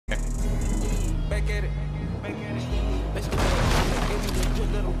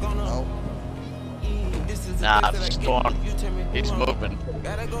Oh. Nah, Storm. He's moving.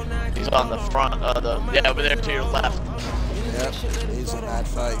 He's on the front of the. Yeah, over there to your left. Yep, he's in that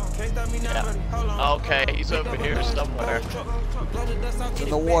fight. Yeah. Okay, he's over here somewhere. In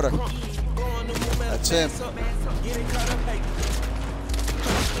the water. That's him.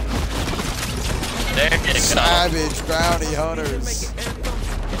 There you go. Savage bounty hunters.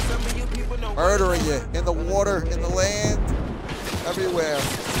 Murdering you in the water, in the land, everywhere.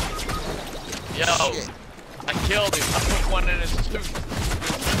 Yo, Shit. I killed him. I put one in his tooth.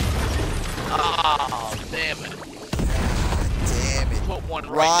 Oh, damn it. Damn it. Put one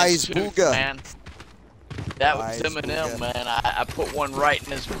right Rise in his tooth, Booga. man. That was Rise Mr.M, Booga. man. I put one right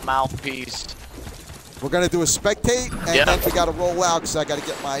in his mouthpiece. We're going to do a spectate, and Yep. then we got to roll out because I got to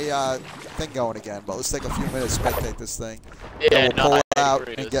get my thing going again. But let's take a few minutes to spectate this thing. Yeah, Then we'll pull I out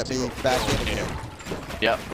agree. and Let's get see me what back we're in doing again. here. Yep.